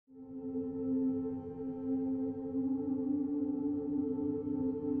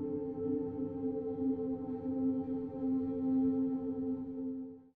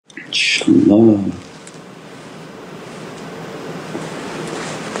InshaAllah.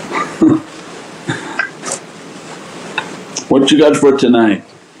 What you got for tonight?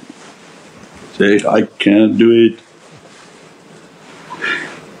 Say, I can't do it.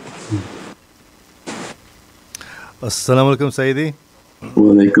 As-salamu alaykum Sayyidi.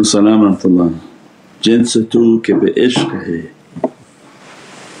 Wa alaykum salam wa rahmatullah. Jinn se tu ke be ishq hai.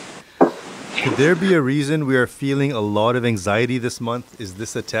 Could there be a reason we are feeling a lot of anxiety this month? Is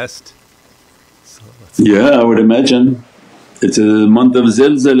this a test? Yeah, I would imagine. It's a month of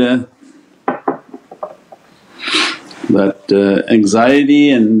zilzala. That anxiety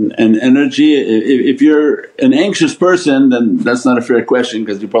and energy, if you're an anxious person then that's not a fair question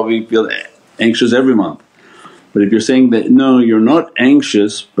because you probably feel anxious every month. But if you're saying that, no, you're not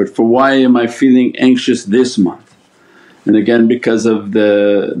anxious, but for why am I feeling anxious this month? And again, because of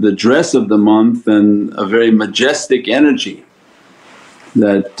the dress of the month and a very majestic energy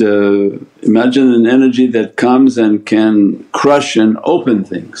that imagine an energy that comes and can crush and open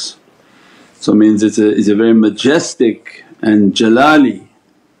things. So it means it's a very majestic and jalali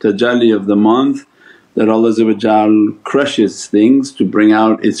tajalli of the month that Allah crushes things to bring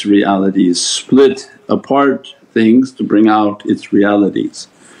out its realities, split apart things to bring out its realities.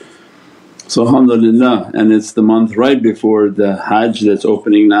 So alhamdulillah, and it's the month right before the Hajj that's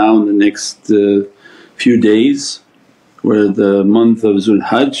opening now in the next few days, where the month of Zul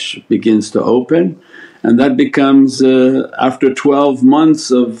Hajj begins to open. And that becomes after 12 months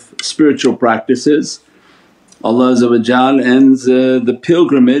of spiritual practices, Allah ends the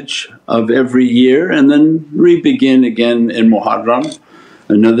pilgrimage of every year and then re-begin again in Muharram,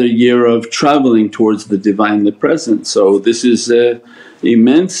 another year of travelling towards the Divinely Present. So this is an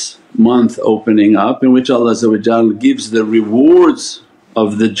immense month opening up in which Allah gives the rewards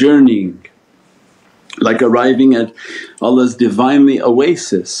of the journeying, like arriving at Allah's Divinely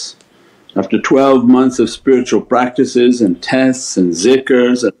Oasis. After 12 months of spiritual practices and tests and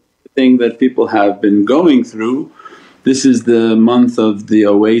zikrs and everything that people have been going through, this is the month of the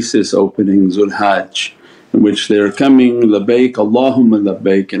oasis opening, Zul Hajj, in which they're coming labbaik Allahumma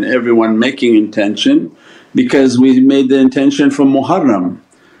labbaik, and everyone making intention because we made the intention from Muharram.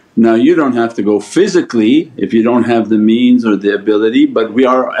 Now you don't have to go physically if you don't have the means or the ability, but we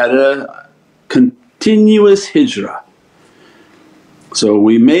are at a continuous hijrah. So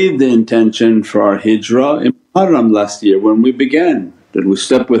we made the intention for our hijrah in Muharram last year when we began, that we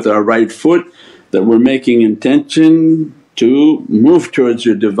step with our right foot, that we're making intention to move towards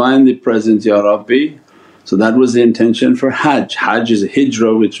your Divinely Present Ya Rabbi. So that was the intention for Hajj. Hajj is a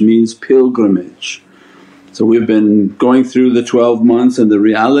hijrah which means pilgrimage. So we've been going through the 12 months and the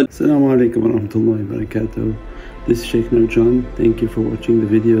reality. As-salamu alaykum wa rahmatullahi wa barakatuh. This is Shaykh Nurjan. Thank you for watching the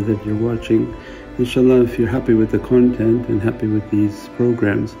video that you're watching. Inshallah, if you're happy with the content and happy with these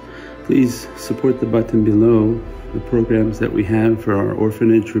programs, please support the button below, the programs that we have for our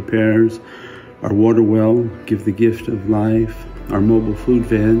orphanage repairs, our water well, Give the Gift of Life, our mobile food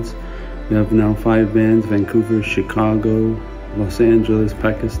vans. We have now 5 vans, Vancouver, Chicago, Los Angeles,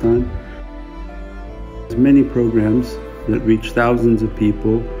 Pakistan. There's many programs that reach thousands of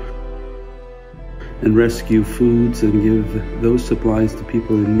people and rescue foods and give those supplies to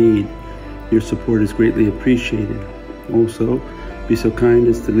people in need. Your support is greatly appreciated. Also, be so kind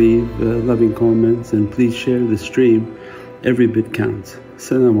as to leave loving comments and please share the stream. Every bit counts.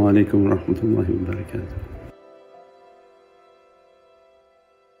 As-salamu alaykum wa rahmatullahi wa barakatuh.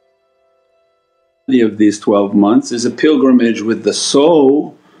 Of these 12 months is a pilgrimage with the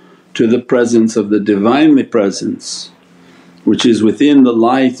soul to the presence of the Divinely Presence, which is within the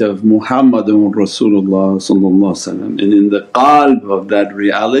light of Muhammadun Rasulullah, and in the qalb of that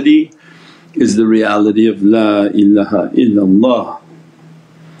reality is the reality of La ilaha illallah,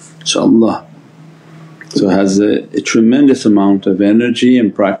 inshaAllah. So it has a tremendous amount of energy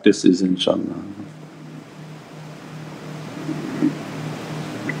and practices, inshaAllah.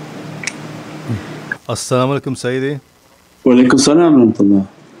 As-salamu alaykum Sayyidi. Wa alaykum salam wa rahmatullah.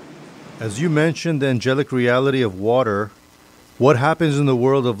 As you mentioned the angelic reality of water, what happens in the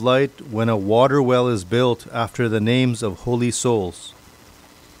world of light when a water well is built after the names of holy souls?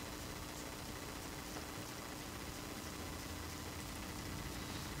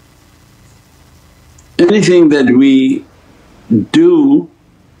 Anything that we do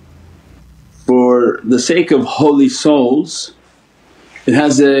for the sake of holy souls, it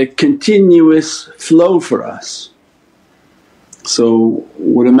has a continuous flow for us. So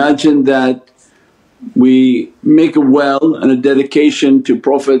would imagine that we make a well and a dedication to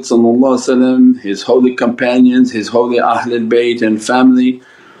Prophet his holy companions, his holy Ahlul Bayt and family,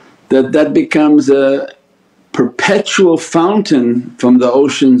 that becomes a perpetual fountain from the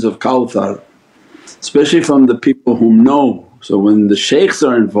oceans of Kawthar, especially from the people who know. So when the shaykhs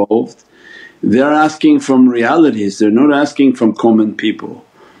are involved, they're asking from realities, they're not asking from common people.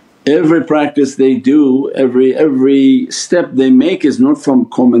 Every practice they do, every step they make is not from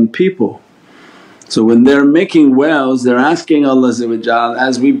common people. So when they're making wells, they're asking Allah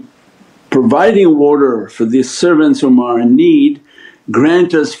as we providing water for these servants whom are in need,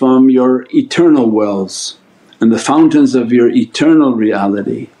 grant us from your eternal wells and the fountains of your eternal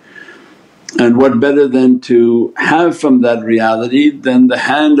reality. And what better than to have from that reality than the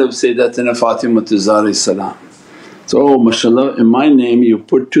hand of Sayyidatina Fatimatu Zahra salam. So, oh mashaAllah, in my name you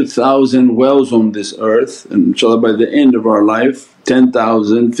put 2,000 wells on this earth, and inshaAllah by the end of our life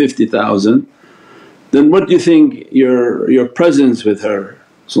 10,000, 50,000. Then what do you think your presence with her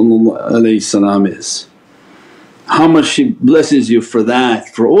salam is? How much she blesses you for that,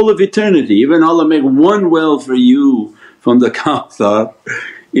 for all of eternity. Even Allah make one well for you from the Kawthar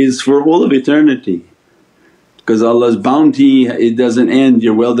is for all of eternity, because Allah's bounty it doesn't end,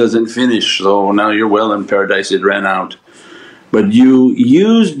 your well doesn't finish. So now your well in paradise it ran out. But you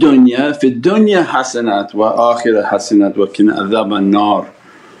use dunya, fi dunya hasanat wa akhirah hasanat wa qina adhaban nar.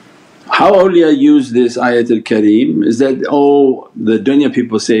 How awliya use this ayatul kareem is that, oh the dunya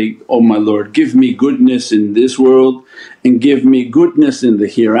people say, oh my Lord give me goodness in this world and give me goodness in the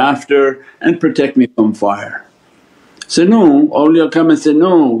hereafter and protect me from fire. So no, awliya come and say,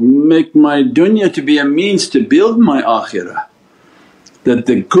 no, make my dunya to be a means to build my akhirah, that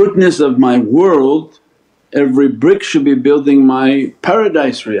the goodness of my world every brick should be building my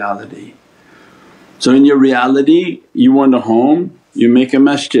paradise reality. So in your reality you want a home, you make a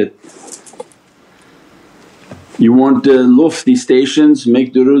masjid. You want lofty stations,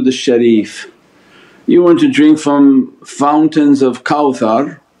 make durood al-sharif. You want to drink from fountains of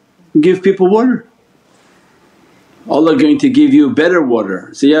Kawthar, give people water. Allah going to give you better water.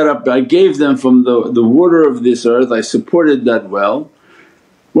 Say, Ya Rabbi, I gave them from the water of this earth, I supported that well.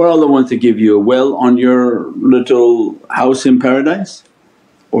 Where Allah wants to give you a well on your little house in paradise?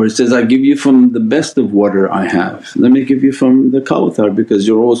 Or it says, I give you from the best of water I have, let me give you from the Kawthar, because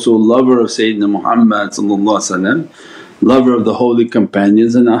you're also lover of Sayyidina Muhammad, lover of the holy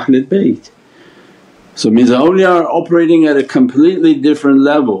companions and Ahlul Bayt. So it means the awliya are operating at a completely different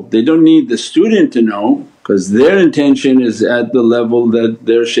level. They don't need the student to know, because their intention is at the level that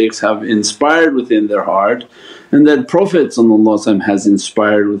their shaykhs have inspired within their heart and that Prophet has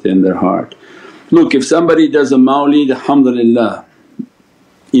inspired within their heart. Look, if somebody does a mawlid, alhamdulillah,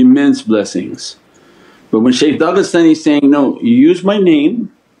 immense blessings. But when Shaykh Dagestani is saying, no, you use my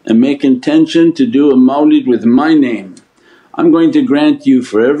name and make intention to do a mawlid with my name, I'm going to grant you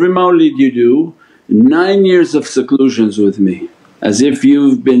for every mawlid you do 9 years of seclusions with me, as if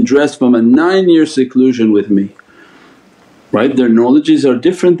you've been dressed from a 9-year seclusion with me. Right? Their knowledges are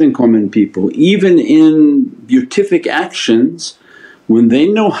different than common people. Even in beatific actions, when they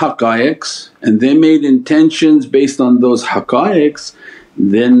know haqqaiqs and they made intentions based on those haqqaiqs,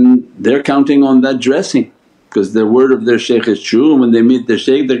 then they're counting on that dressing, because the word of their shaykh is true, and when they meet their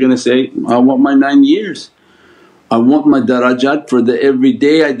shaykh they're going to say, I want my 9 years. I want my darajat for the every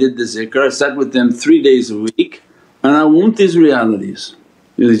day I did the zikr, I sat with them 3 days a week and I want these realities.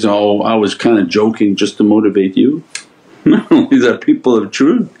 They say, oh I was kind of joking just to motivate you. No, these are people of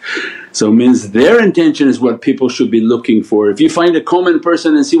truth. So it means their intention is what people should be looking for. If you find a common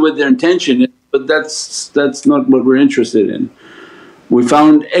person and see what their intention is, but that's not what we're interested in. We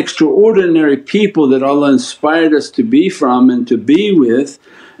found extraordinary people that Allah inspired us to be from and to be with,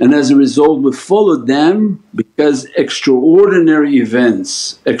 and as a result we followed them because extraordinary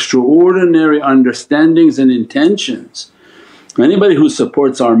events, extraordinary understandings and intentions. Anybody who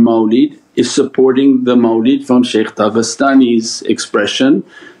supports our mawlid is supporting the mawlid from Shaykh Dagestani's expression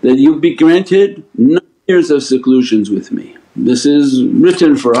that you'll be granted 9 years of seclusions with me. This is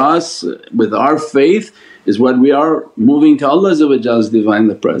written for us with our faith, is what we are moving to Allah's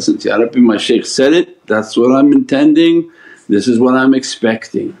Divinely Presence. Ya Rabbi, my shaykh said it, that's what I'm intending, this is what I'm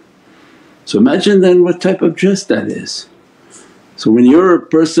expecting. So imagine then what type of dress that is. So when you're a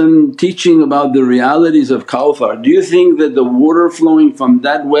person teaching about the realities of Kawthar, do you think that the water flowing from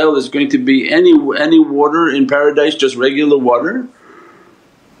that well is going to be any water in paradise, just regular water?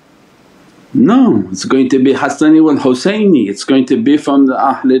 No, it's going to be Hasani wal Husayni, it's going to be from the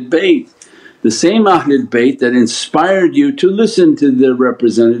Ahlul Bayt. The same Ahlul Bayt that inspired you to listen to their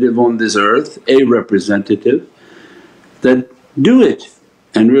representative on this earth, a representative, that do it.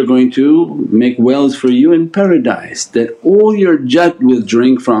 And we're going to make wells for you in paradise that all your jat will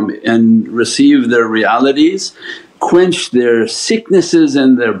drink from and receive their realities, quench their sicknesses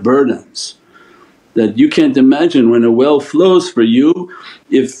and their burdens. that you can't imagine when a well flows for you,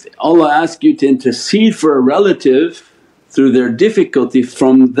 if Allah asks you to intercede for a relative through their difficulty,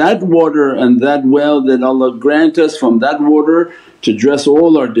 from that water and that well that Allah grant us from that water to dress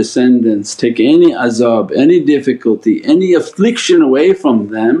all our descendants, take any azab, any difficulty, any affliction away from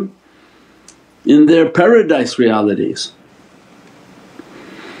them in their paradise realities.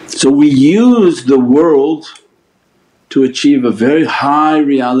 So we use the world to achieve a very high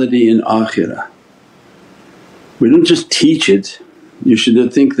reality in akhirah. We don't just teach it, you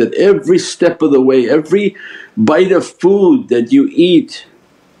should think that every step of the way, every bite of food that you eat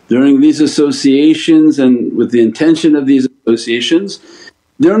during these associations and with the intention of these associations,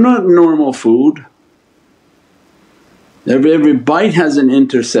 they're not normal food. Every bite has an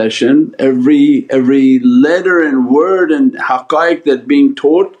intercession, every letter and word and haqqaiq that being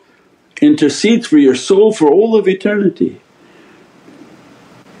taught intercedes for your soul for all of eternity.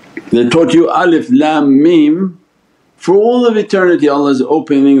 They taught you alif, lam, mim. For all of eternity Allah is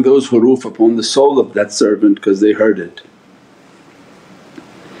opening those huruf upon the soul of that servant because they heard it.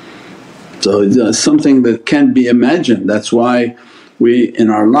 So it's something that can't be imagined, that's why we in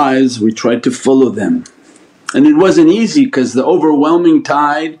our lives we try to follow them. And it wasn't easy because the overwhelming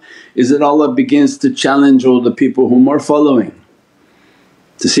tide is that Allah begins to challenge all the people whom are following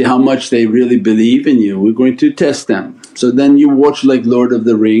to see how much they really believe in you. We're going to test them. So then you watch like Lord of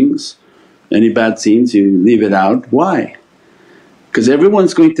the Rings, any bad scenes you leave it out. Why? Because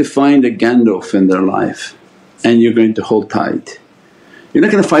everyone's going to find a Gandalf in their life and you're going to hold tight. You're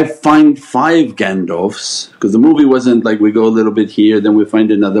not going to find 5 Gandalfs because the movie wasn't like we go a little bit here, then we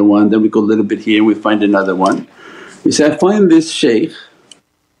find another one, then we go a little bit here, we find another one. You say, I find this shaykh,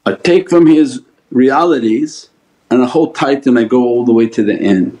 I take from his realities and I hold tight and I go all the way to the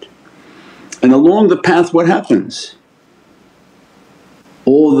end. And along the path what happens?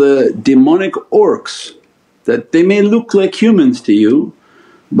 All the demonic orcs that they may look like humans to you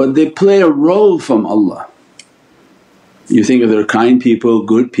but they play a role from Allah. You think of their kind people,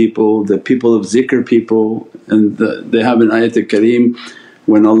 good people, the people of zikr people, and they have an ayat al-kareem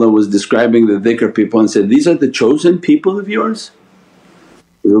when Allah was describing the dhikr people and said, these are the chosen people of yours?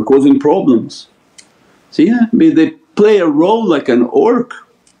 They were causing problems. So yeah, they play a role like an orc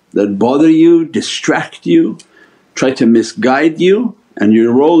that bother you, distract you, try to misguide you, and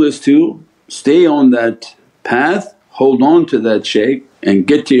your role is to stay on that path, hold on to that shaykh and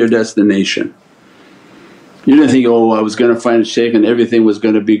get to your destination. You didn't think, oh I was going to find a shaykh and everything was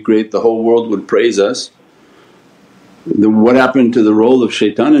going to be great, the whole world would praise us. What happened to the role of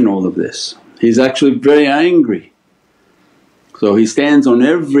shaitan in all of this? He's actually very angry. So he stands on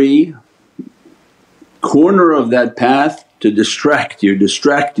every corner of that path to distract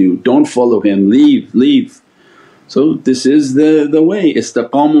you, don't follow him, leave. So this is the way,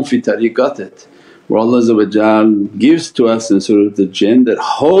 istaqamu fi tariqatit, where Allah gives to us in Surah Al-Jinn that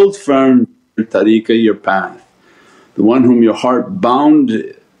hold firm your tariqah, your path. The one whom your heart bound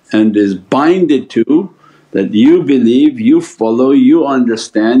and is binded to, that you believe, you follow, you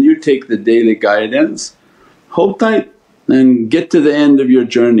understand, you take the daily guidance, hold tight and get to the end of your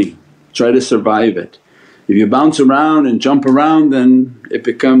journey, try to survive it. If you bounce around and jump around then it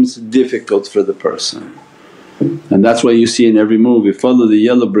becomes difficult for the person. And that's why you see in every movie, follow the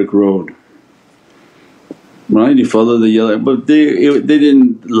yellow brick road, right? You follow the yellow, but they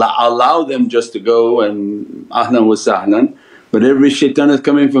didn't allow them just to go and ahlan wa sahlan, but every shaitan is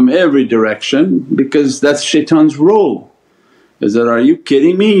coming from every direction because that's shaitan's role. Is that, are you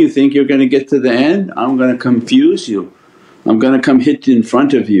kidding me? You think you're going to get to the end? I'm going to confuse you, I'm going to come hit in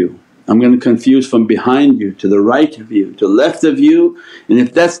front of you, I'm going to confuse from behind you, to the right of you, to the left of you, and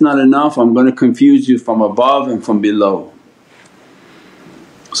if that's not enough I'm going to confuse you from above and from below.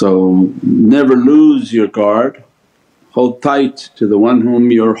 So never lose your guard, hold tight to the one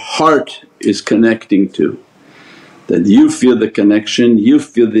whom your heart is connecting to, that you feel the connection, you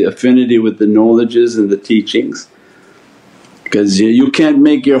feel the affinity with the knowledges and the teachings. Because you can't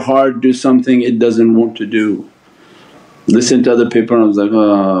make your heart do something it doesn't want to do. Listen to other people and I was like,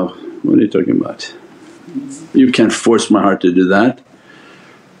 oh what are you talking about? You can't force my heart to do that.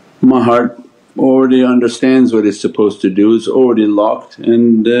 My heart already understands what it's supposed to do, it's already locked,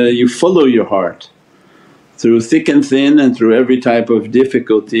 and you follow your heart through thick and thin and through every type of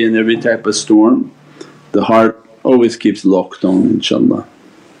difficulty and every type of storm. The heart always keeps locked on, inshaAllah.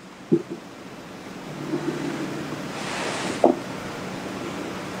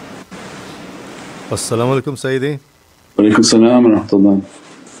 As-salamu alaykum Sayyidi. Walaikum salam wa rahmatullah.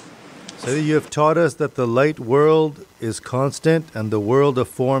 Sayyidi, you have taught us that the light world is constant and the world of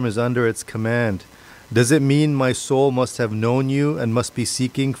form is under its command. Does it mean my soul must have known you and must be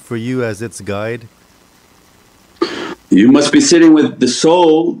seeking for you as its guide? You must be sitting with the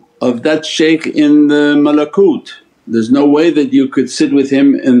soul of that shaykh in the malakut. There's no way that you could sit with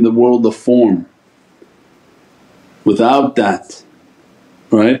him in the world of form without that,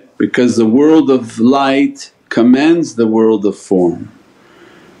 right? Because the world of light commands the world of form.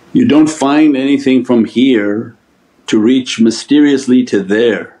 You don't find anything from here to reach mysteriously to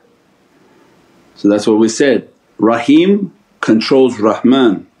there. So that's what we said, Rahim controls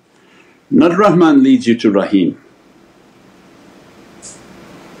Rahman, not Rahman leads you to Rahim.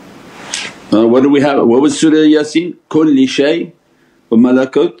 What do we have? What was Surah Yasin? Kulli shay wa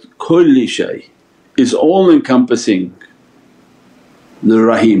malakut kulli shay is all encompassing the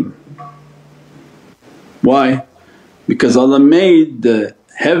Rahim. Why? Because Allah made the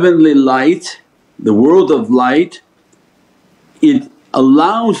heavenly light, the world of light, it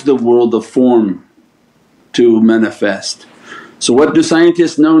allows the world of form to manifest. So what do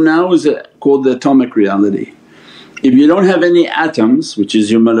scientists know now is called the atomic reality. If you don't have any atoms, which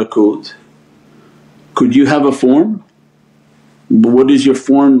is your malakut, could you have a form? What is your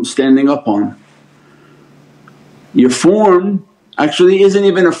form standing up on? Your form actually isn't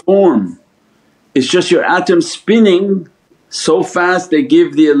even a form, it's just your atoms spinning so fast they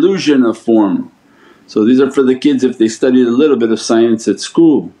give the illusion of form. So these are for the kids if they studied a little bit of science at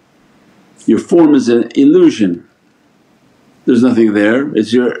school. Your form is an illusion, there's nothing there,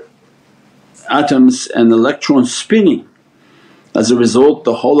 it's your atoms and electrons spinning. As a result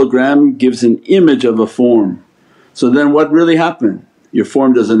the hologram gives an image of a form. So then what really happened? Your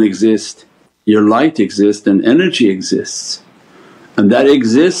form doesn't exist, your light exists and energy exists, and that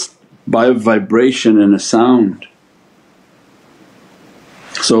exists by a vibration and a sound.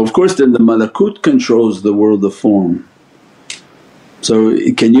 So of course then the malakut controls the world of form. So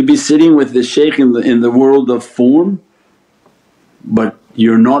can you be sitting with the shaykh in the world of form but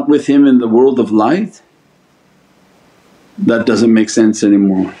you're not with him in the world of light? That doesn't make sense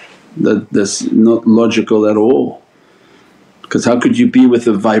anymore, that's not logical at all. Because how could you be with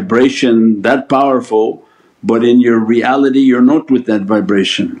a vibration that powerful but in your reality you're not with that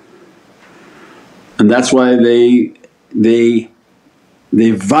vibration? And that's why they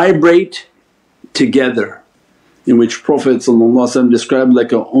vibrate together, in which Prophet described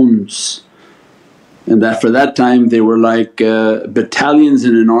like a uns, and that for that time they were like battalions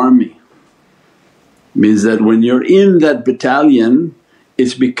in an army. Means that when you're in that battalion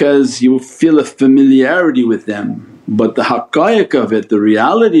it's because you feel a familiarity with them, but the haqqaiq of it, the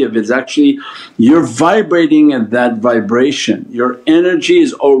reality of it is actually you're vibrating at that vibration. Your energy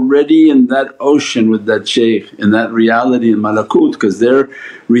is already in that ocean with that shaykh, in that reality in malakut, because their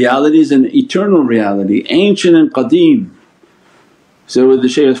reality is an eternal reality, ancient and qadeem. So the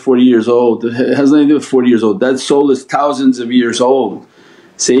shaykh is 40 years old, it has nothing to do with 40 years old, that soul is thousands of years old.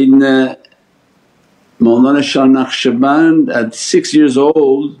 Sayyidina Mawlana Shah Naqshband at 6 years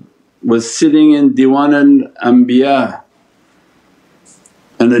old was sitting in Diwan al-Anbiya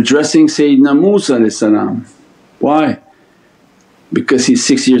and addressing Sayyidina Musa. Why? Because he's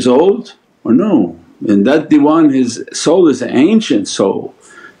 6 years old or no? In that Diwan his soul is an ancient soul.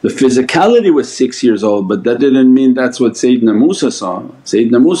 The physicality was 6 years old but that didn't mean that's what Sayyidina Musa saw.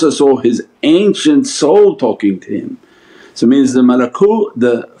 Sayyidina Musa saw his ancient soul talking to him. So it means the malakut,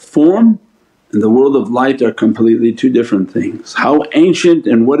 the form and the world of light are completely two different things. How ancient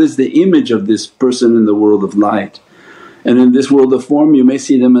and what is the image of this person in the world of light? And in this world of form you may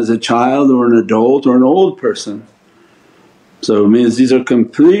see them as a child or an adult or an old person. So it means these are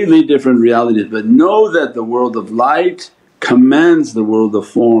completely different realities, but know that the world of light commands the world of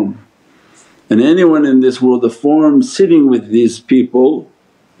form. And anyone in this world of form sitting with these people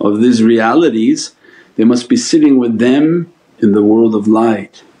of these realities, they must be sitting with them in the world of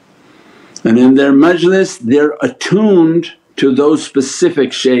light. And in their majlis they're attuned to those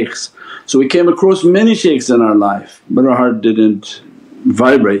specific shaykhs. So we came across many shaykhs in our life but our heart didn't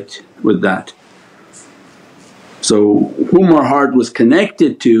vibrate with that. So whom our heart was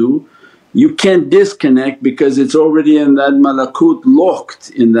connected to, you can't disconnect because it's already in that malakut, locked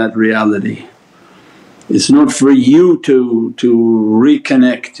in that reality. It's not for you to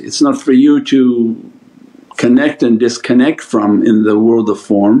reconnect, it's not for you to connect and disconnect from in the world of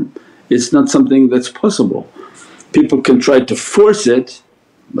form. It's not something that's possible. People can try to force it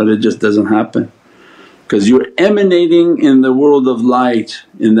but it just doesn't happen, because you're emanating in the world of light,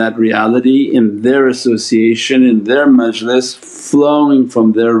 in that reality, in their association, in their majlis, flowing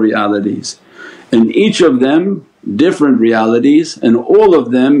from their realities. And each of them different realities and all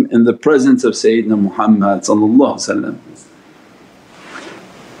of them in the presence of Sayyidina Muhammad,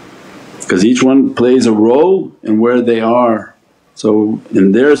 because each one plays a role in where they are. So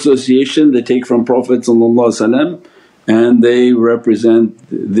in their association they take from Prophet, and they represent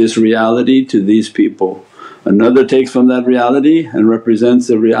this reality to these people. Another takes from that reality and represents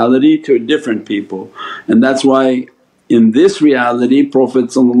the reality to different people. And that's why in this reality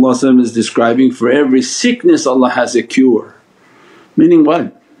Prophet is describing, for every sickness Allah has a cure. Meaning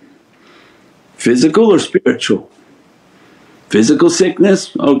what? Physical or spiritual? Physical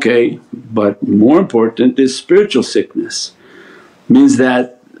sickness, okay, but more important is spiritual sickness. Means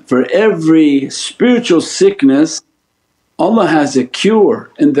that for every spiritual sickness Allah has a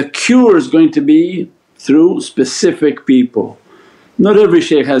cure, and the cure is going to be through specific people. Not every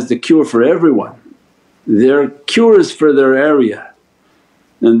shaykh has the cure for everyone, their cure is for their area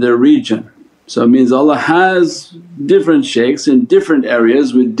and their region. So it means Allah has different shaykhs in different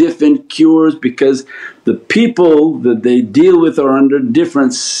areas with different cures, because the people that they deal with are under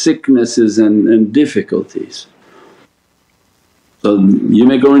different sicknesses and difficulties. So you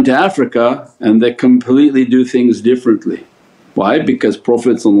may go into Africa and they completely do things differently. Why? Because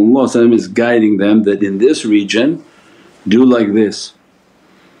Prophet is guiding them that in this region do like this.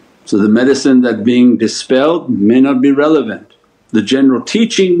 So the medicine that being dispelled may not be relevant, the general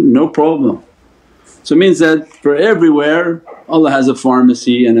teaching no problem. So it means that for everywhere Allah has a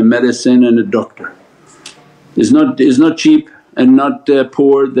pharmacy and a medicine and a doctor. It's not cheap and not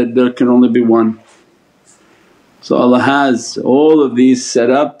poor that there can only be one. So Allah has all of these set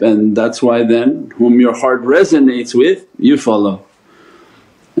up, and that's why then whom your heart resonates with you follow.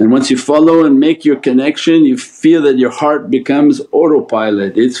 And once you follow and make your connection, you feel that your heart becomes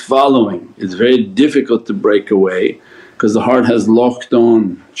autopilot, it's following. It's very difficult to break away because the heart has locked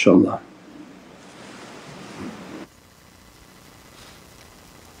on, inshaAllah.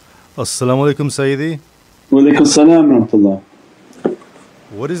 As-salamu alaykum Sayyidi. Wa alaykum as-salam wa rahmatullah.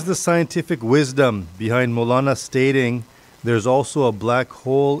 What is the scientific wisdom behind Mawlana stating there's also a black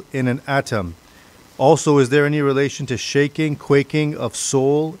hole in an atom? Also, is there any relation to shaking, quaking of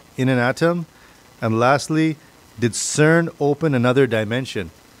soul in an atom? And lastly, did CERN open another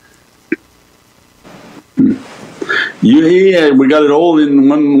dimension? Yeah, we got it all in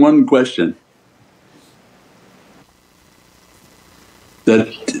one question. That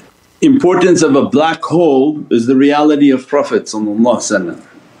importance of a black hole is the reality of Prophet,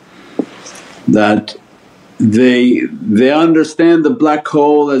 that they understand the black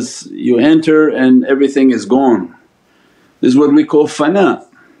hole as you enter and everything is gone. This is what we call fana,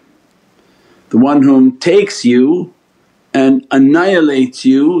 the one whom takes you and annihilates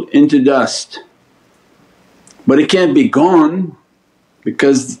you into dust. But it can't be gone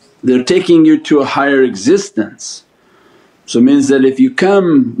because they're taking you to a higher existence. So it means that if you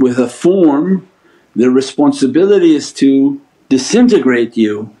come with a form, their responsibility is to disintegrate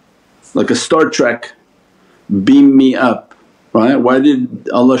you like a Star Trek, beam me up, right? Why did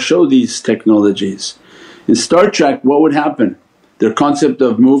Allah show these technologies? In Star Trek what would happen? Their concept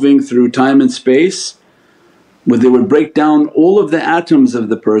of moving through time and space, where they would break down all of the atoms of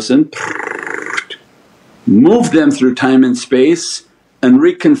the person, move them through time and space and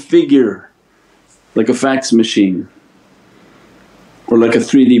reconfigure like a fax machine or like a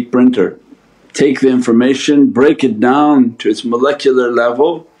 3D printer. Take the information, break it down to its molecular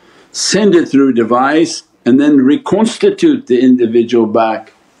level, send it through a device and then reconstitute the individual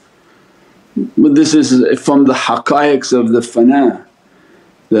back. But this is from the haqqaiqs of the fana,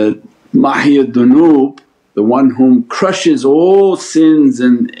 that mahya dunub, the one whom crushes all sins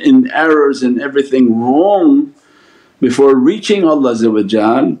and errors and everything wrong before reaching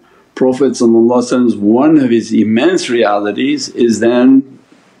Allah. Prophet's one of his immense realities is then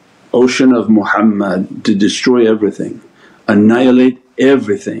ocean of Muhammad, to destroy everything, annihilate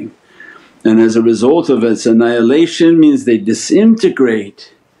everything. And as a result of its annihilation means they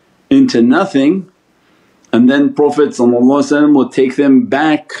disintegrate into nothing, and then Prophet will take them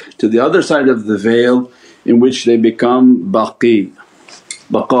back to the other side of the veil in which they become baqa,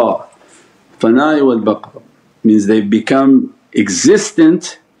 fana wal baqa, means they become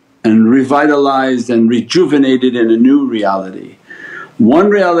existent and revitalized and rejuvenated in a new reality. One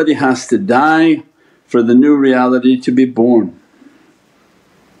reality has to die for the new reality to be born,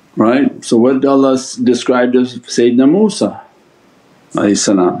 right? So what Allah described as Sayyidina Musa when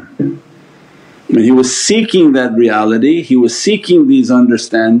he was seeking that reality, he was seeking these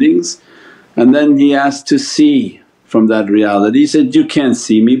understandings, and then he asked to see from that reality. He said, "You can't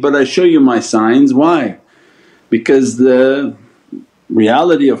see me but I show you my signs." Why? Because the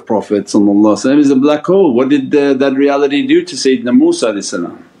reality of Prophet is a black hole. What did that reality do to Sayyidina Musa?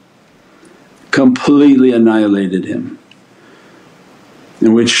 Completely annihilated him,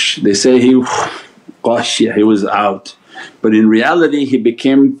 in which they say he ghashya, he was out, but in reality he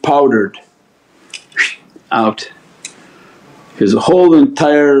became powdered out. His whole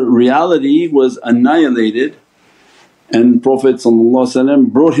entire reality was annihilated and Prophet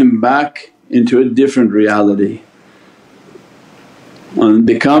brought him back into a different reality. And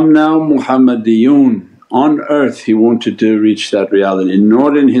become now Muhammadiyun. On earth he wanted to reach that reality,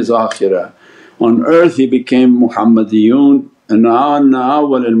 not in his akhirah. On earth he became Muhammadiyun and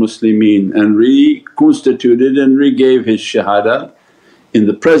awwal al-Muslimeen and reconstituted and regave his shahada in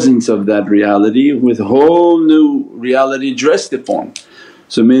the presence of that reality with whole new reality dressed upon.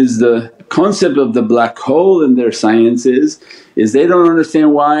 So means the concept of the black hole in their science is they don't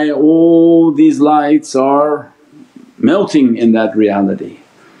understand why all these lights are melting in that reality.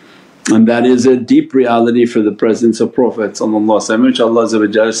 And that is a deep reality for the presence of Prophet which Allah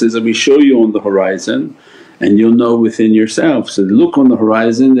says that we show you on the horizon and you'll know within yourself. So look on the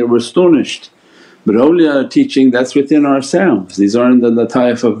horizon, they were astonished. But awliya are teaching that's within ourselves, these are in the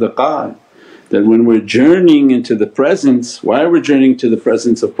lataif of the qalb. That when we're journeying into the presence, why are we journeying to the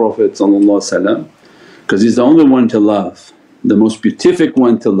presence of Prophet? Because he's the only one to love, the most beatific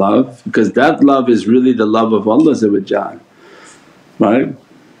one to love, because that love is really the love of Allah, right?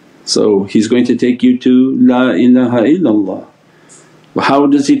 So he's going to take you to La ilaha illallah. How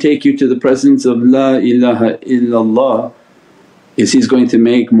does he take you to the presence of La ilaha illallah? Is he's going to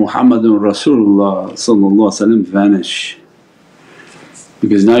make Muhammadun Rasulullah vanish,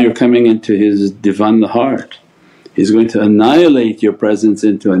 because now you're coming into his divan heart. He's going to annihilate your presence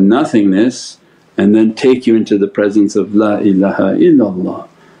into a nothingness and then take you into the presence of La ilaha illallah.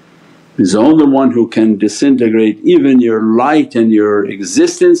 He's the only one who can disintegrate even your light and your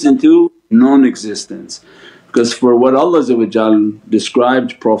existence into non-existence. Because for what Allah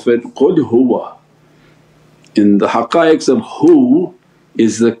described Prophet, qul huwa, in the haqqaiqs of who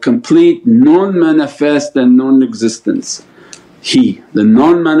is the complete non-manifest and non-existence. He, the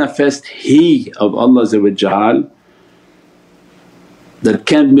non-manifest He of Allah that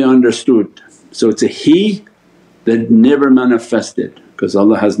can't be understood. So it's a He that never manifested because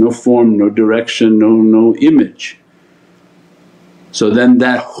Allah has no form, no direction, no image. So then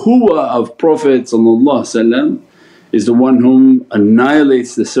that huwa of Prophet is the one whom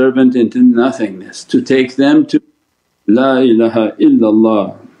annihilates the servant into nothingness to take them to La ilaha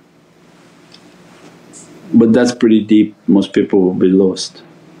illallah. But that's pretty deep, most people will be lost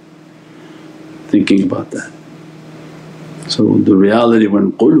thinking about that. So the reality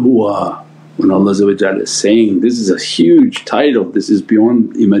when qul huwa, when Allah is saying, this is a huge title, this is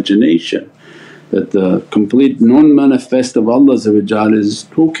beyond imagination, that the complete non-manifest of Allah is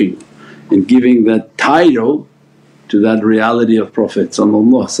talking and giving that title to that reality of Prophet.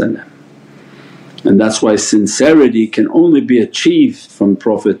 And that's why sincerity can only be achieved from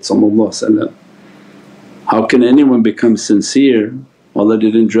Prophet. How can anyone become sincere? Allah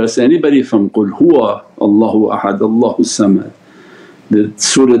didn't dress anybody from qul huwa Allahu ahad Allahu samad. The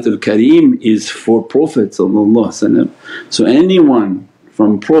Surah Al-Kareem is for Prophet. So anyone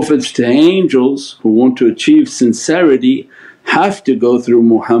from prophets to angels who want to achieve sincerity have to go through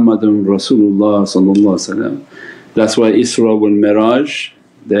Muhammadun Rasulullah. That's why Isra wal Miraj,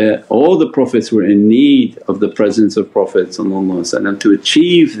 all the Prophets were in need of the presence of Prophet to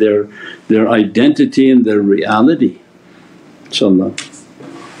achieve their identity and their reality, inshaAllah.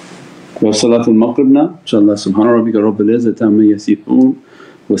 Wa salatul maghribna inshaAllah. Subhana rabbika rabbil izzati amma yasifoon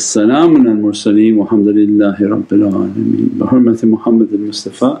wa salaamun al mursaleen walhamdulillahi rabbil alameen. Bi hurmati Muhammad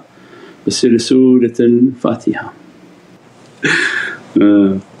al-Mustafa bi sirri Surat al-Fatiha.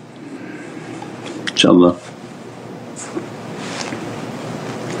 InshaAllah.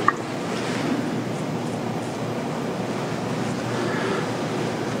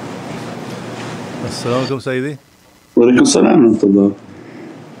 As-salamu alaykum Sayyidi. Wa alaykum as-salam wa rahmatullah.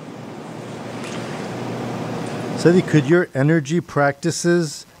 Sayyidi, could your energy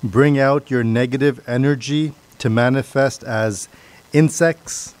practices bring out your negative energy to manifest as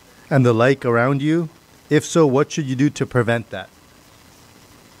insects and the like around you? If so, what should you do to prevent that?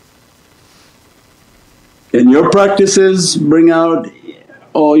 In your practices bring out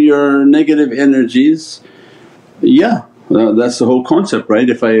all your negative energies? Yeah, that's the whole concept, right?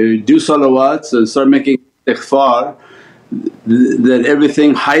 If I do salawats and start making istighfar, that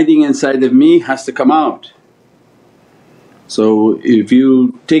everything hiding inside of me has to come out. So if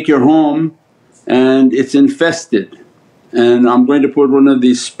you take your home and it's infested and I'm going to put one of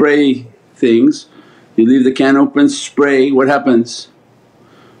these spray things, you leave the can open, spray, what happens?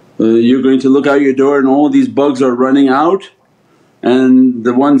 You're going to look out your door and all these bugs are running out and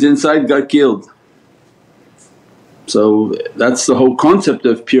the ones inside got killed. So that's the whole concept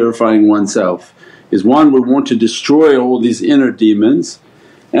of purifying oneself, is one we want to destroy all these inner demons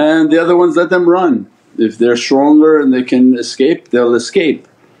and the other ones let them run. If they're stronger and they can escape, they'll escape.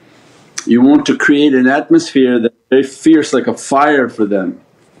 You want to create an atmosphere that's very fierce, like a fire for them,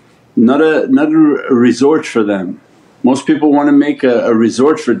 not a resort for them. Most people want to make a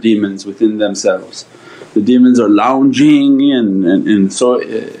resort for demons within themselves. The demons are lounging and so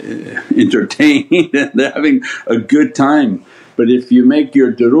entertained and they're having a good time. But if you make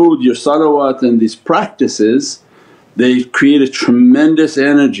your durood, your salawat and these practices, they create a tremendous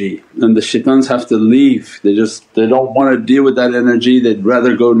energy and the shaitans have to leave. They don't want to deal with that energy, they'd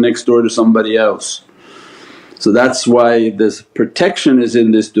rather go next door to somebody else. So that's why this protection is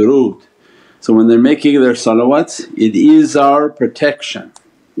in this durood. So when they're making their salawats, it is our protection.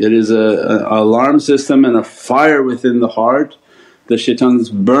 It is an alarm system and a fire within the heart. The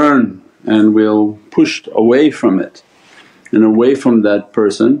shaitans burn and will push away from it and away from that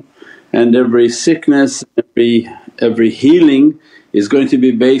person, and every sickness, every healing is going to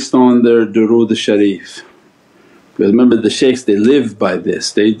be based on their durood al-sharif. Because remember the shaykhs, they live by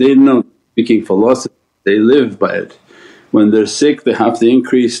this, they know speaking philosophy, they live by it. When they're sick they have to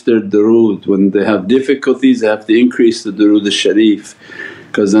increase their durood, when they have difficulties they have to increase the durood al-sharif,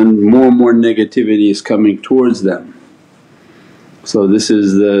 because then more and more negativity is coming towards them. So this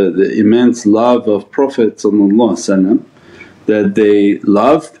is the immense love of Prophet that they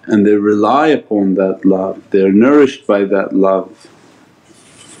love and they rely upon that love, they're nourished by that love.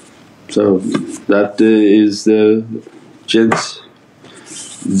 So that is the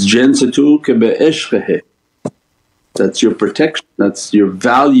jinsatuka bi ishqihi, that's your protection, that's your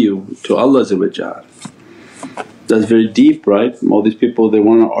value to Allah. That's very deep, right? All these people they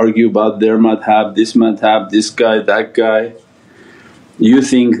want to argue about their madhab, this guy, that guy. You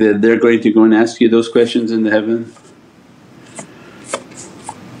think that they're going to go and ask you those questions in the heaven?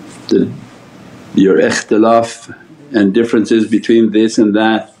 Your ikhtilaf and differences between this and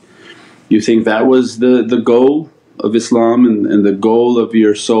that, you think that was the goal of Islam and the goal of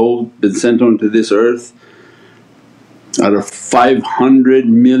your soul been sent onto this earth? Out of 500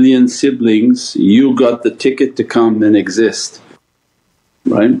 million siblings you got the ticket to come and exist,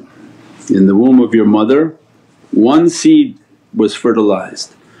 right? In the womb of your mother one seed was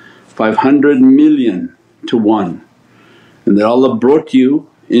fertilized, 500 million to one, and that Allah brought you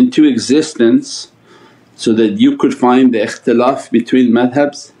into existence so that you could find the ikhtilaf between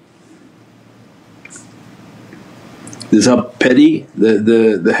madhabs. This is how petty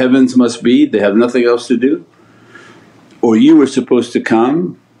the heavens must be, they have nothing else to do. Or you were supposed to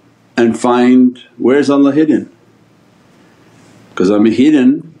come and find, where's Allah hidden? Because I'm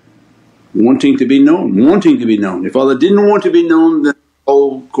hidden wanting to be known, If Allah didn't want to be known then the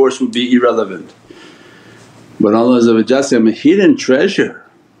whole course would be irrelevant. But Allah says, I'm a hidden treasure.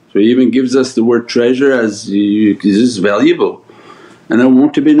 So He even gives us the word treasure as this is valuable and I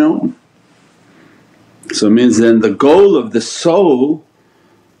want to be known. So it means then the goal of the soul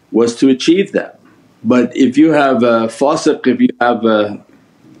was to achieve that. But if you have a fasiq, if you have a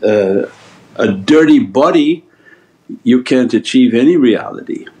dirty body, you can't achieve any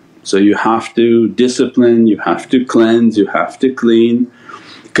reality. So you have to discipline, you have to cleanse, you have to clean,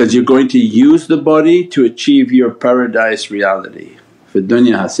 because you're going to use the body to achieve your paradise reality. Fi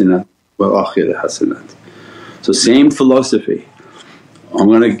dunya hasanat wal akhirah hasanat. So same philosophy, I'm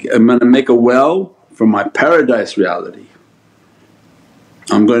gonna make a well for my paradise reality.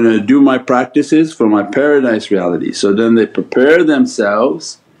 I'm going to do my practices for my paradise reality. So then they prepare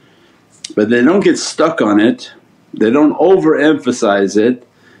themselves but they don't get stuck on it, they don't overemphasize it,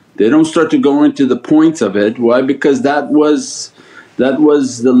 they don't start to go into the points of it. Why? Because that was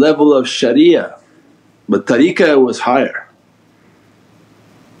the level of sharia, but tareeqah was higher.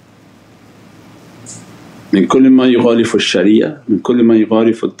 من كل ما يخالف الشريعة، من كل ما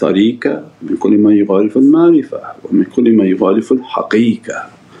يخالف الطريقة، من كل ما يخالف المعرفة، ومن كل ما يخالف الحقيقة.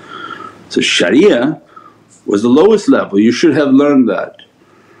 So sharia was the lowest level, you should have learned that.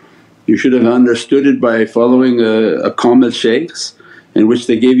 You should have understood it by following a kamil shaykhs in which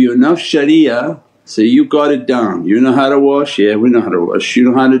they gave you enough sharia, so you got it down. You know how to wash? Yeah, we know how to wash. You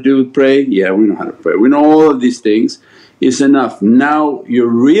know how to pray? Yeah, we know how to pray. We know all of these things, it's enough. Now your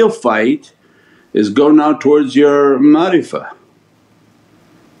real fight is go now towards your marifah.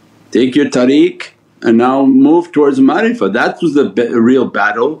 Take your tareeq and now move towards marifah. That was the real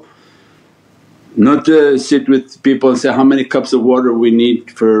battle. Not to sit with people and say, how many cups of water we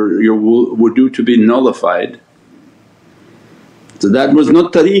need for your wudu to be nullified. So that was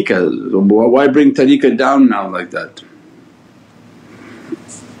not tareeqah. Why bring tareeqah down now like that?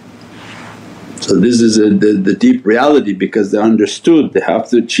 So this is the deep reality, because they understood they have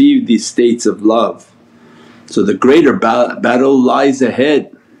to achieve these states of love. So the greater battle lies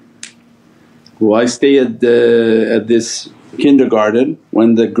ahead. Why stay at this kindergarten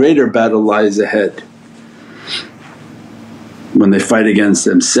when the greater battle lies ahead? When they fight against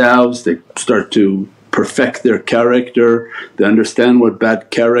themselves, they start to perfect their character, they understand what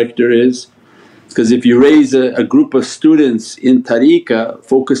bad character is. Because if you raise a group of students in Tareeqah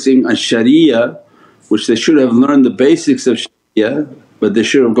focusing on Sharia, which they should have learned the basics of Sharia, but they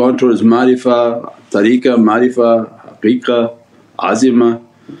should have gone towards Marifah, Tareeqah, Marifah, Haqiqah, Azimah,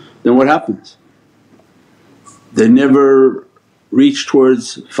 then what happens? They never reach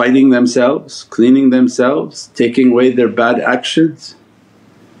towards fighting themselves, cleaning themselves, taking away their bad actions.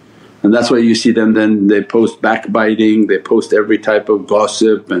 And that's why you see them then they post backbiting, they post every type of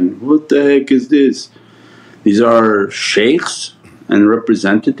gossip and what the heck is this? These are shaykhs and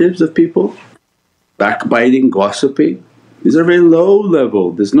representatives of people, backbiting, gossiping. These are very low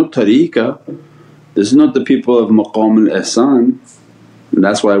level, there's no tariqah, this is not the people of maqam al-ihsan. And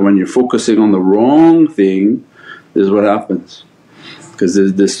that's why when you're focusing on the wrong thing, this is what happens. Because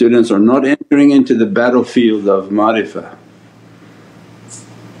the students are not entering into the battlefield of marifah.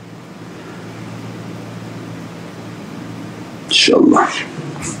 InshaAllah.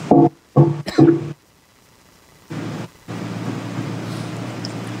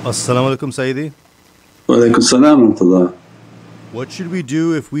 As-salamu alaykum Sayyidi. Wa alaykum salam wa rahmatullah. What should we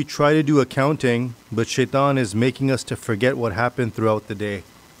do if we try to do accounting but shaitan is making us to forget what happened throughout the day?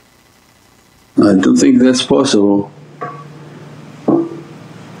 I don't think that's possible.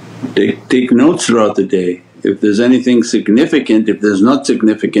 Take notes throughout the day. If there's anything significant, if there's not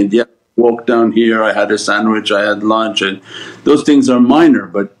significant, yeah, walk down here, I had a sandwich, I had lunch, and those things are minor.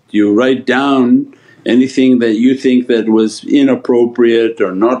 But you write down anything that you think that was inappropriate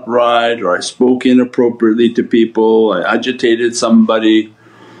or not right, or I spoke inappropriately to people, I agitated somebody,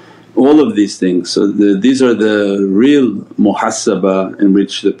 all of these things. So these are the real muhasabah in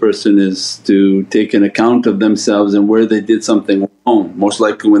which the person is to take an account of themselves and where they did something wrong. Most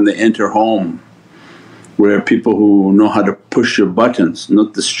likely when they enter home, where people who know how to push your buttons,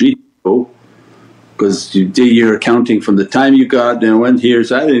 not the street people, because you're accounting from the time you got and went here.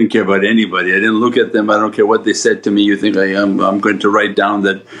 So I didn't care about anybody, I didn't look at them, I don't care what they said to me. You think I'm going to write down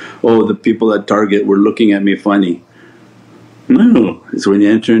that, oh, the people at Target were looking at me funny. No, it's when you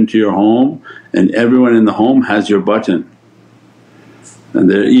enter into your home and everyone in the home has your button and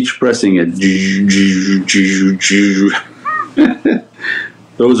they're each pressing it.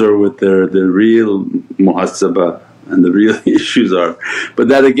 Those are what the real muhasabah and the real issues are. But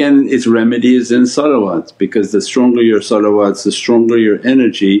that again its remedy is in salawats, because the stronger your salawats, the stronger your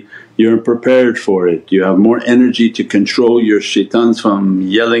energy, you're prepared for it. You have more energy to control your shaitans from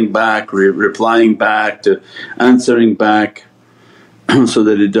yelling back, replying back, to answering back so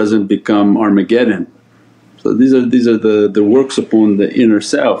that it doesn't become Armageddon. So these are the works upon the inner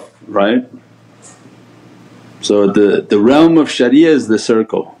self, right? So the realm of Sharia is the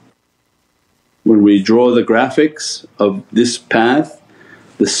circle. When we draw the graphics of this path,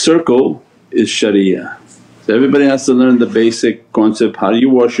 the circle is Sharia. So everybody has to learn the basic concept, how do you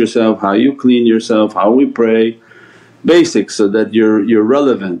wash yourself, how you clean yourself, how we pray, basics so that you're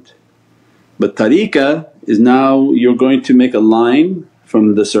relevant. But tariqah is now you're going to make a line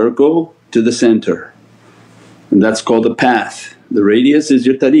from the circle to the center, and that's called a path. The radius is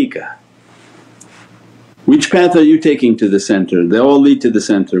your tariqah. Which path are you taking to the center? They all lead to the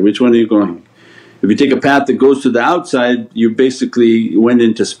center, which one are you going? If you take a path that goes to the outside, you basically went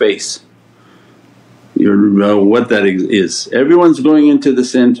into space. What that is. Everyone's going into the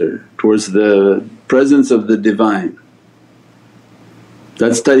center towards the presence of the Divine.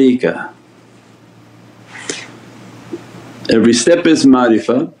 That's tariqah. Every step is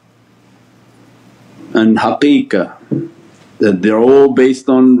marifah and haqiqah, that they're all based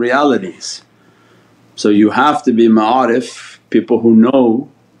on realities. So you have to be ma'arif, people who know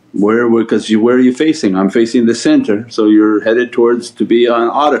because where are you facing? I'm facing the center, so you're headed towards to be an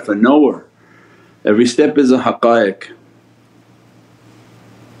arif, a knower. Every step is a haqqaiq.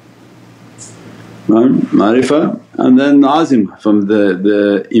 Marifah and then azim, from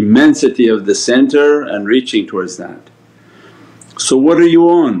the immensity of the center and reaching towards that. So what are you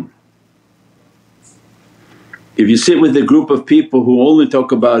on? If you sit with a group of people who only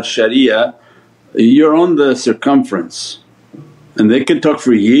talk about Sharia, you're on the circumference and they can talk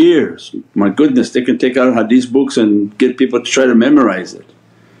for years. My goodness, they can take out hadith books and get people to try to memorize it.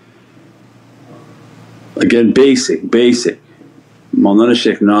 Again, basic. Mawlana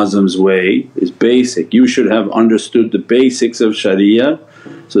Shaykh Nazim's way is basic. You should have understood the basics of Sharia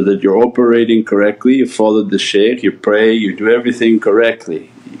so that you're operating correctly, you follow the shaykh, you pray, you do everything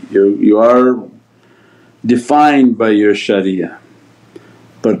correctly. You are defined by your Sharia.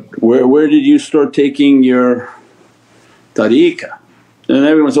 But where did you start taking your Tareeqah? And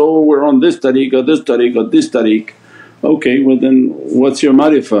everyone's, oh we're on this Tareeqah, this Tareeqah, this Tareeqah. Okay, well then what's your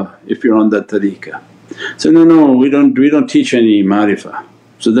marifah if you're on that Tareeqah? So, no, we don't teach any marifah.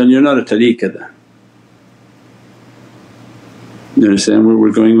 So then you're not a Tareeqah then. You understand where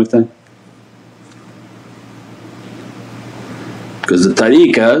we're going with that? Because the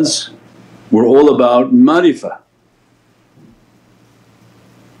Tareeqahs were all about marifah.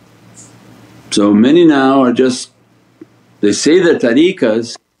 So many now are just, they say they're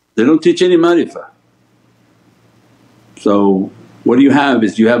Tareeqahs, they don't teach any marifah. So what you have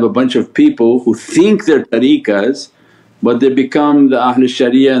is you have a bunch of people who think they're Tareeqahs but they become the Ahlul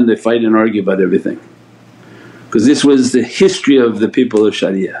Sharia and they fight and argue about everything. Because this was the history of the people of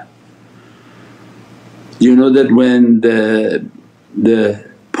Sharia. You know that when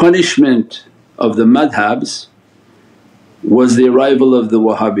the punishment of the madhabs was the arrival of the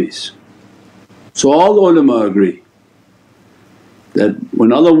Wahhabis. So all ulama agree that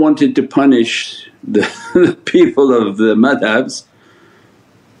when Allah wanted to punish the people of the madhabs,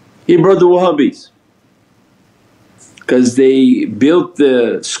 He brought the Wahhabis because they built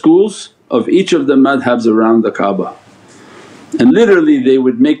the schools of each of the madhabs around the Kaaba, and literally they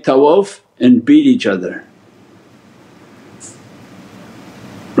would make tawaf and beat each other,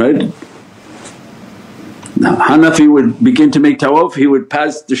 right? Hanafi would begin to make tawaf, he would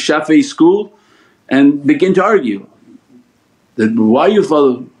pass the Shafi'i school and begin to argue that, why you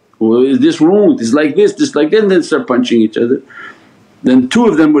follow, well, is this wrong, this like this like that, and then start punching each other. Then two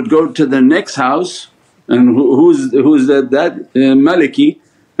of them would go to the next house and who's that Maliki,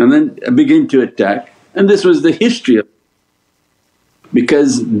 and then begin to attack. And this was the history of,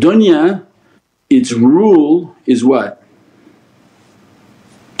 because dunya, its rule is what?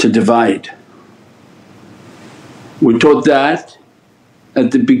 To divide. We're taught that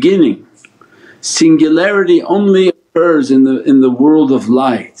at the beginning. Singularity only occurs in the world of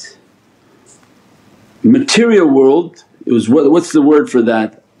light. Material world, it was what's the word for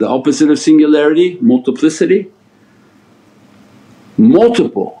that? The opposite of singularity, multiplicity.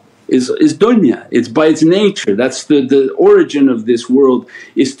 Multiple is dunya, it's by its nature. That's the origin of this world,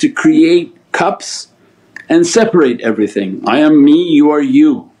 is to create cups and separate everything. I am me, you are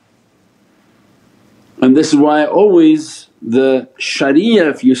you. And this is why always the Sharia,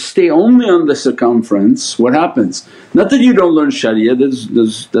 if you stay only on the circumference, what happens? Not that you don't learn Sharia,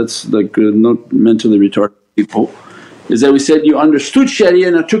 that's like not mentally retarded people, is that we said you understood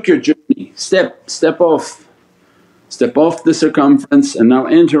Sharia, now took your journey, step off the circumference and now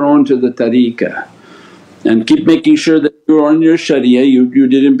enter onto the Tareeqah. And keep making sure that you're on your Sharia, you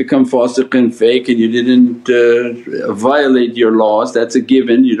didn't become fasiq and fake, and you didn't violate your laws. That's a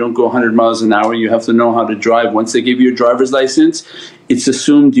given. You don't go 100 miles an hour, you have to know how to drive. Once they give you a driver's license, it's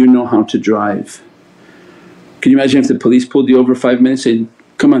assumed you know how to drive. Can you imagine if the police pulled you over 5 minutes and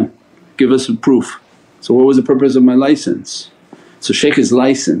said, come on give us a proof. So what was the purpose of my license? So shaykh is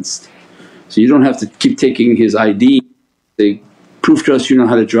licensed, so you don't have to keep taking his ID, say, prove to us you know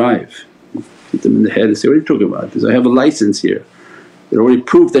how to drive. Hit them in the head and say, what are you talking about? Because I have a license here. They already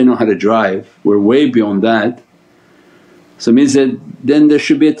proved they know how to drive, we're way beyond that. So it means that then there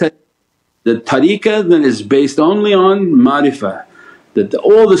should be a tariqah. The tariqah then is based only on marifah, that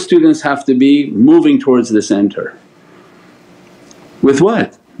all the students have to be moving towards the center. With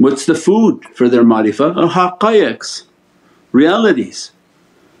what? What's the food for their marifah? Haqqaiqs, realities.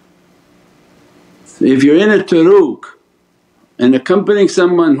 If you're in a turuq and accompanying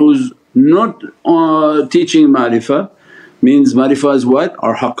someone who's not teaching marifah, means marifah is what?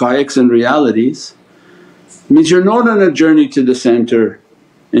 Are haqqaiqs and realities. Means you're not on a journey to the center,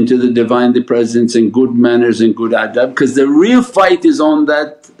 into the Divinely Presence and good manners and good adab, because the real fight is on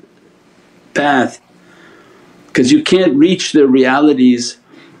that path. Because you can't reach the realities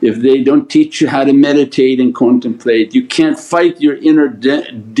if they don't teach you how to meditate and contemplate. You can't fight your inner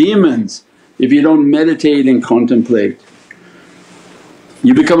demons if you don't meditate and contemplate.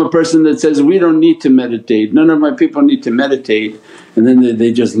 You become a person that says, we don't need to meditate, none of my people need to meditate, and then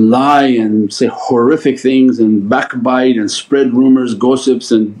they just lie and say horrific things and backbite and spread rumours,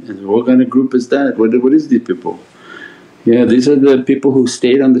 gossips, and what kind of group is that? What is these people? Yeah, these are the people who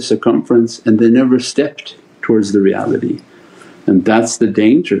stayed on the circumference and they never stepped towards the reality, and that's the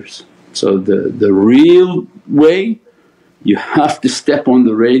dangers. So the real way, you have to step on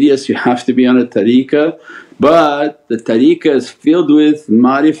the radius, you have to be on a tariqah, but the tariqah is filled with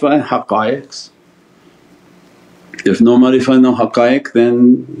marifah and haqqaiqs. If no marifah, no haqqaiq,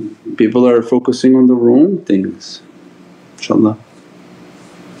 then people are focusing on the wrong things, inshaAllah.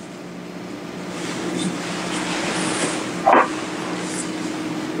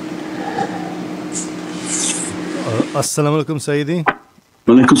 Assalamu alaikum Sayyidi.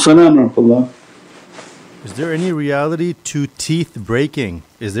 Walaikum salam wa rahmatullah. Is there any reality to teeth breaking?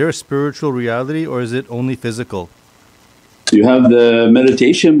 Is there a spiritual reality or is it only physical? You have the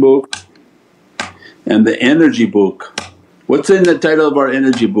meditation book and the energy book. What's in the title of our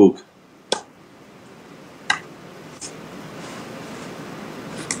energy book?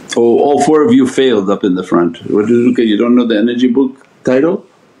 Oh, all four of you failed up in the front. What is it? You don't know the energy book title?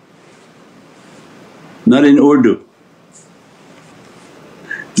 Not in Urdu.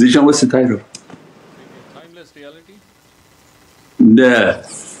 Zishan, what's the title? Timeless reality? Nah,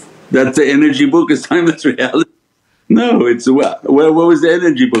 that's the energy book, is timeless reality. No, it's what was the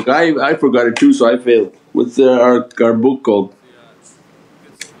energy book? I forgot it too, so I failed. What's our book called?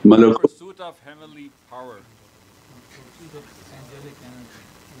 It's Malakut. Pursuit of Heavenly Power.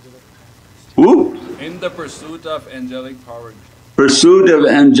 Who? In the pursuit of angelic power. Pursuit of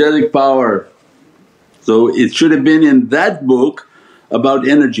angelic power. So it should have been in that book about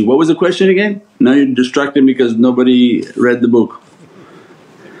energy. What was the question again? Now you're distracted because nobody read the book.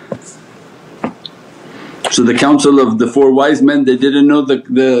 So the council of the four wise men, they didn't know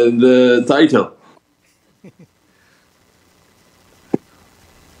the title.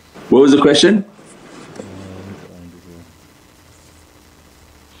 What was the question?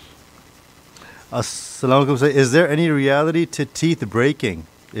 Assalamu alaikum Sayyidi. Is there any reality to teeth breaking?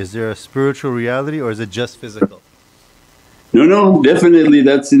 Is there a spiritual reality or is it just physical? No, definitely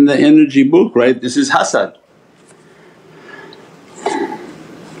that's in the energy book, right? This is hasad.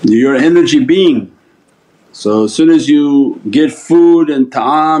 You're an energy being. So as soon as you get food and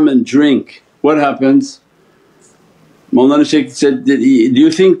ta'am and drink, what happens? Mawlana Shaykh said, do you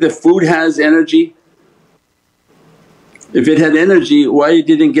think the food has energy? If it had energy, why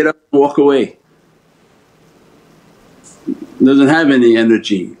didn't get up and walk away? It doesn't have any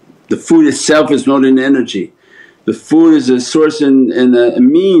energy. The food itself is not an energy. The food is a source and a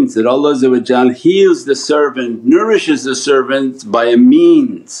means that Allah heals the servant, nourishes the servant by a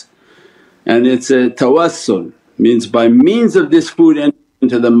means. And it's a tawassul, means by means of this food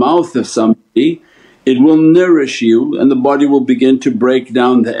into the mouth of somebody, it will nourish you and the body will begin to break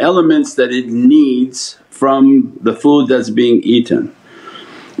down the elements that it needs from the food that's being eaten.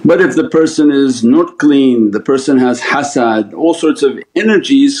 But if the person is not clean, the person has hasad, all sorts of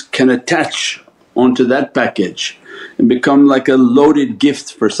energies can attach onto that package and become like a loaded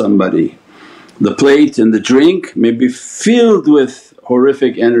gift for somebody. The plate and the drink may be filled with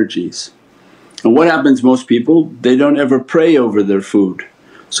horrific energies. And what happens most people, they don't ever pray over their food.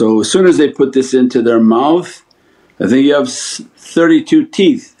 So as soon as they put this into their mouth, I think you have 32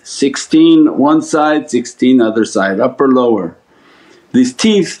 teeth, 16 one side, 16 other side, upper lower. These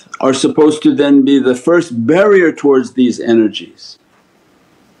teeth are supposed to then be the first barrier towards these energies.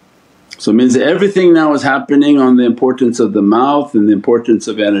 So it means that everything now is happening on the importance of the mouth and the importance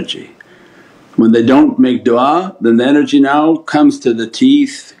of energy. When they don't make du'a, then the energy now comes to the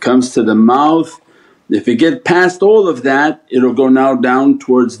teeth, comes to the mouth. If it get past all of that, it'll go now down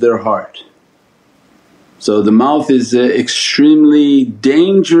towards their heart. So the mouth is an extremely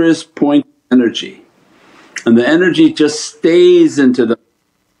dangerous point of energy and the energy just stays into the…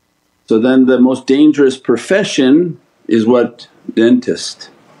 So then the most dangerous profession is what?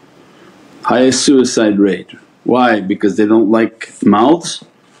 Dentist. Highest suicide rate. Why? Because they don't like mouths,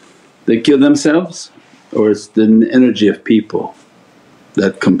 they kill themselves, or it's the energy of people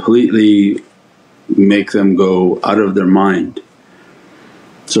that completely make them go out of their mind.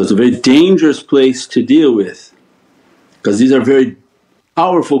 So it's a very dangerous place to deal with because these are very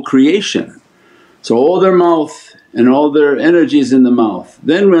powerful creation. So all their mouth and all their energies in the mouth.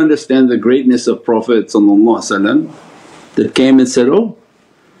 Then we understand the greatness of Prophet that came and said, oh,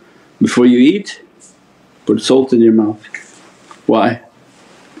 before you eat put salt in your mouth. Why?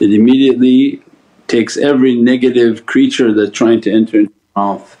 It immediately takes every negative creature that's trying to enter into your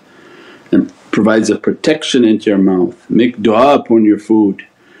mouth and provides a protection into your mouth. Make du'a upon your food.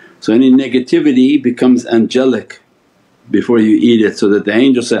 So any negativity becomes angelic before you eat it, so that the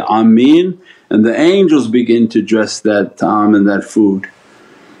angels say, Ameen, and the angels begin to dress that ta'am and that food.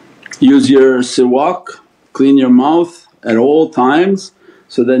 Use your siwak, clean your mouth at all times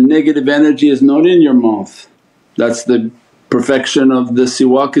so that negative energy is not in your mouth. That's the perfection of the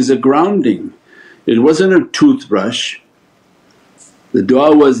siwak, is a grounding. It wasn't a toothbrush. The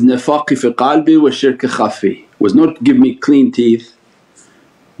du'a was, nifaqi fi qalbi wa shirki khafi, was not, give me clean teeth,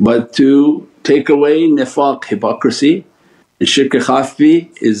 but to take away nifaq, hypocrisy, and shirk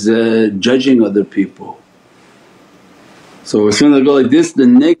khafi is judging other people. So as soon as I go like this, the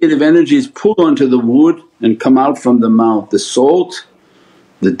negative energies pull onto the wood and come out from the mouth, the salt,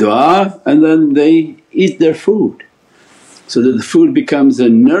 the du'a, and then they eat their food. so that the food becomes a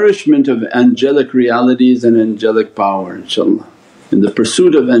nourishment of angelic realities and angelic power inshaAllah, in the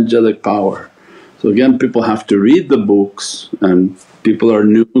pursuit of angelic power. So again, people have to read the books, and people are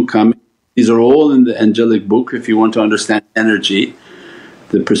new coming. These are all in the angelic book if you want to understand energy,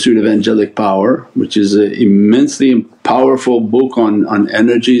 the pursuit of angelic power, which is an immensely powerful book on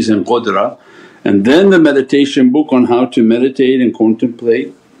energies and qudra. And then the meditation book on how to meditate and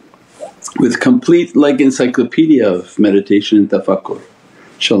contemplate, with complete like encyclopedia of meditation and tafakkur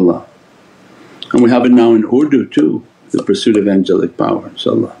inshaAllah. And we have it now in Urdu too, the pursuit of angelic power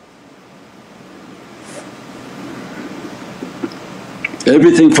inshaAllah.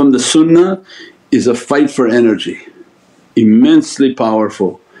 Everything from the sunnah is a fight for energy, immensely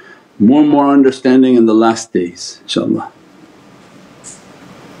powerful, more and more understanding in the last days inshaAllah.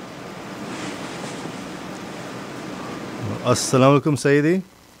 As-salamu alaykum Sayyidi.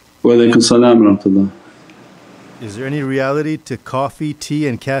 Wa alaykum salam wa rahmatullah. Is there any reality to coffee, tea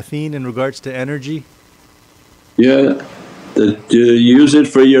and caffeine in regards to energy? Yeah, that you use it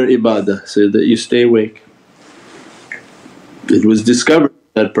for your ibadah so that you stay awake. It was discovered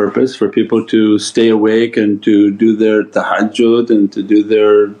for that purpose, for people to stay awake and to do their tahajjud and to do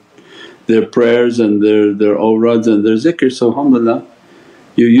their prayers and their awrads and their zikr. So alhamdulillah,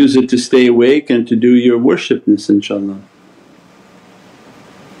 you use it to stay awake and to do your worshipness inshaAllah.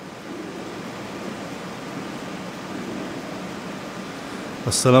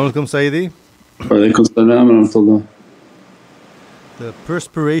 As-salamu alaykum Sayyidi. Wa alaykum salam wa rahmatullah. The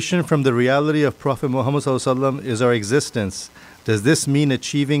perspiration from the reality of Prophet Muhammad is our existence. Does this mean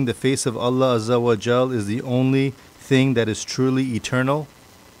achieving the face of Allah Azza wa Jal is the only thing that is truly eternal?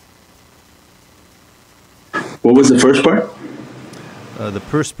 What was the first part? The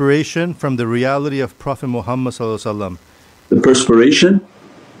perspiration from the reality of Prophet Muhammad. The perspiration?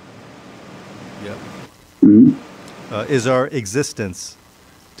 Yeah. Is our existence.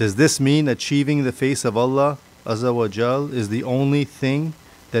 Does this mean achieving the face of Allah Azza wa Jal is the only thing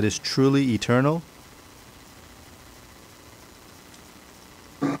that is truly eternal?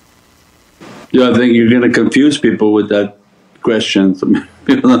 Yeah, I think you're going to confuse people with that question. Some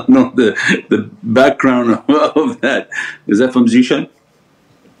people don't know the background of that. Is that from Zishan?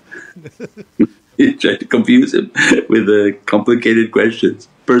 You try to confuse him with the complicated questions.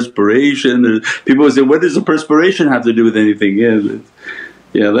 Perspiration, people say, what does the perspiration have to do with anything?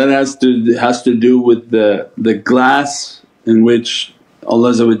 Yeah, that has to do with the glass in which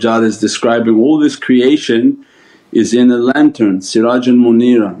Allah is describing all this creation is in a lantern, Sirajan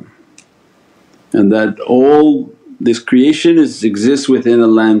Muniran, and that all this creation exists within a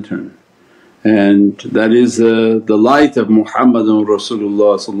lantern, and that is the light of Muhammadun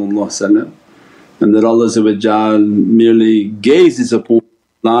Rasulullah, and that Allah merely gazes upon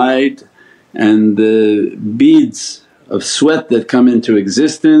light, and the beads of sweat that come into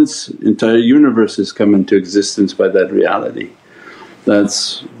existence, entire universes come into existence by that reality.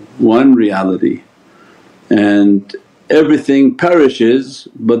 That's one reality. And everything perishes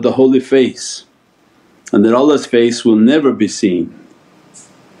but the holy face, and that Allah's face will never be seen.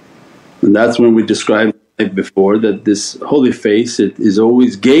 And that's when we described before that this holy face, it is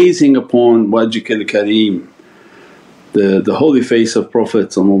always gazing upon Wajhikal Kareem, the holy face of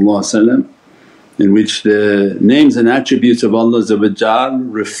Prophet, in which the names and attributes of Allah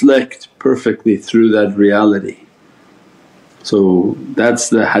reflect perfectly through that reality. So that's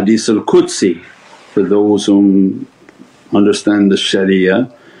the Hadith al-Qudsi for those who understand the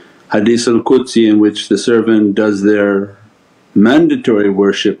Sharia. Hadith al-Qudsi in which the servant does their mandatory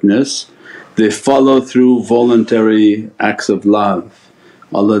worshipness, they follow through voluntary acts of love.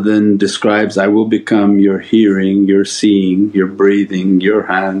 Allah then describes, I will become your hearing, your seeing, your breathing, your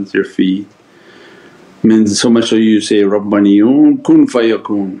hands, your feet. Means so much so you say, Rabbaniyun kun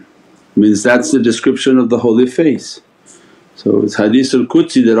fayakun, means that's the description of the holy face. So it's Hadith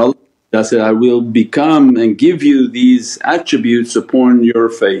al-Qudsi that Allah said, I will become and give you these attributes upon your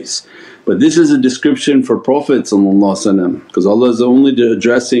face. But this is a description for Prophet because Allah is only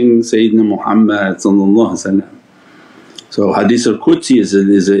addressing Sayyidina Muhammad. So Hadith al-Qudsi is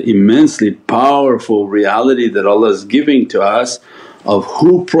an immensely powerful reality that Allah is giving to us of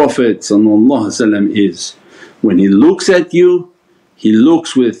who Prophet is. When he looks at you, he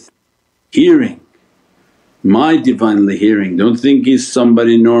looks with hearing, my Divinely hearing. Don't think he's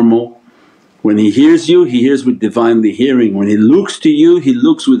somebody normal. When he hears you, he hears with Divinely hearing. When he looks to you, he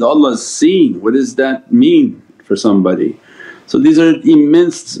looks with Allah's seeing. What does that mean for somebody? So these are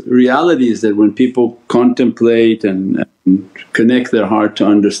immense realities that when people contemplate and connect their heart to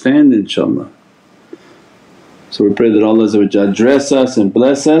understand inshaAllah. So we pray that Allah dress us and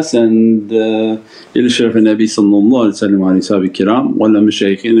bless us, and ila sharaf Nabi sallallahu alayhi wa sallam wa alayhi sahbihi kiram wa ala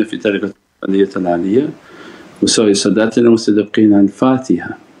mashayikhina fi tariqat al-aliyah wa sawi sadatina wa siddiqina.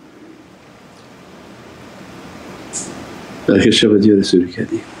 Al-Fatiha. Barak Shabbat ya Rasul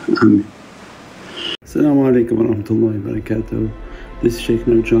Kareem. Ameen. As-salamu alaykum wa rahmatullahi wa barakatuh. This is Shaykh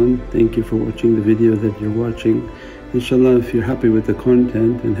Nurjan. Thank you for watching the video that you're watching. Inshallah, if you're happy with the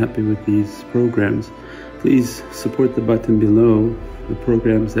content and happy with these programs, please support the button below, the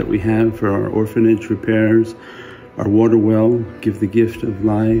programs that we have for our orphanage repairs, our water well, Give the Gift of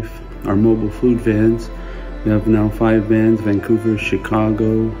Life, our mobile food vans. We have now 5 vans: Vancouver,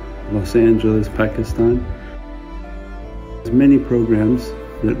 Chicago, Los Angeles, Pakistan. There's many programs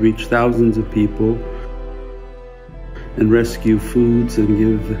that reach thousands of people and rescue foods and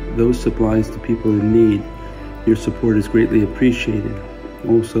give those supplies to people in need. Your support is greatly appreciated.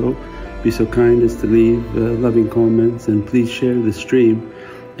 Also, be so kind as to leave loving comments, and please share the stream.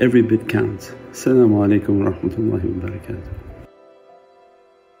 Every bit counts. As-salamu alaykum wa rahmatullahi wa barakatuh.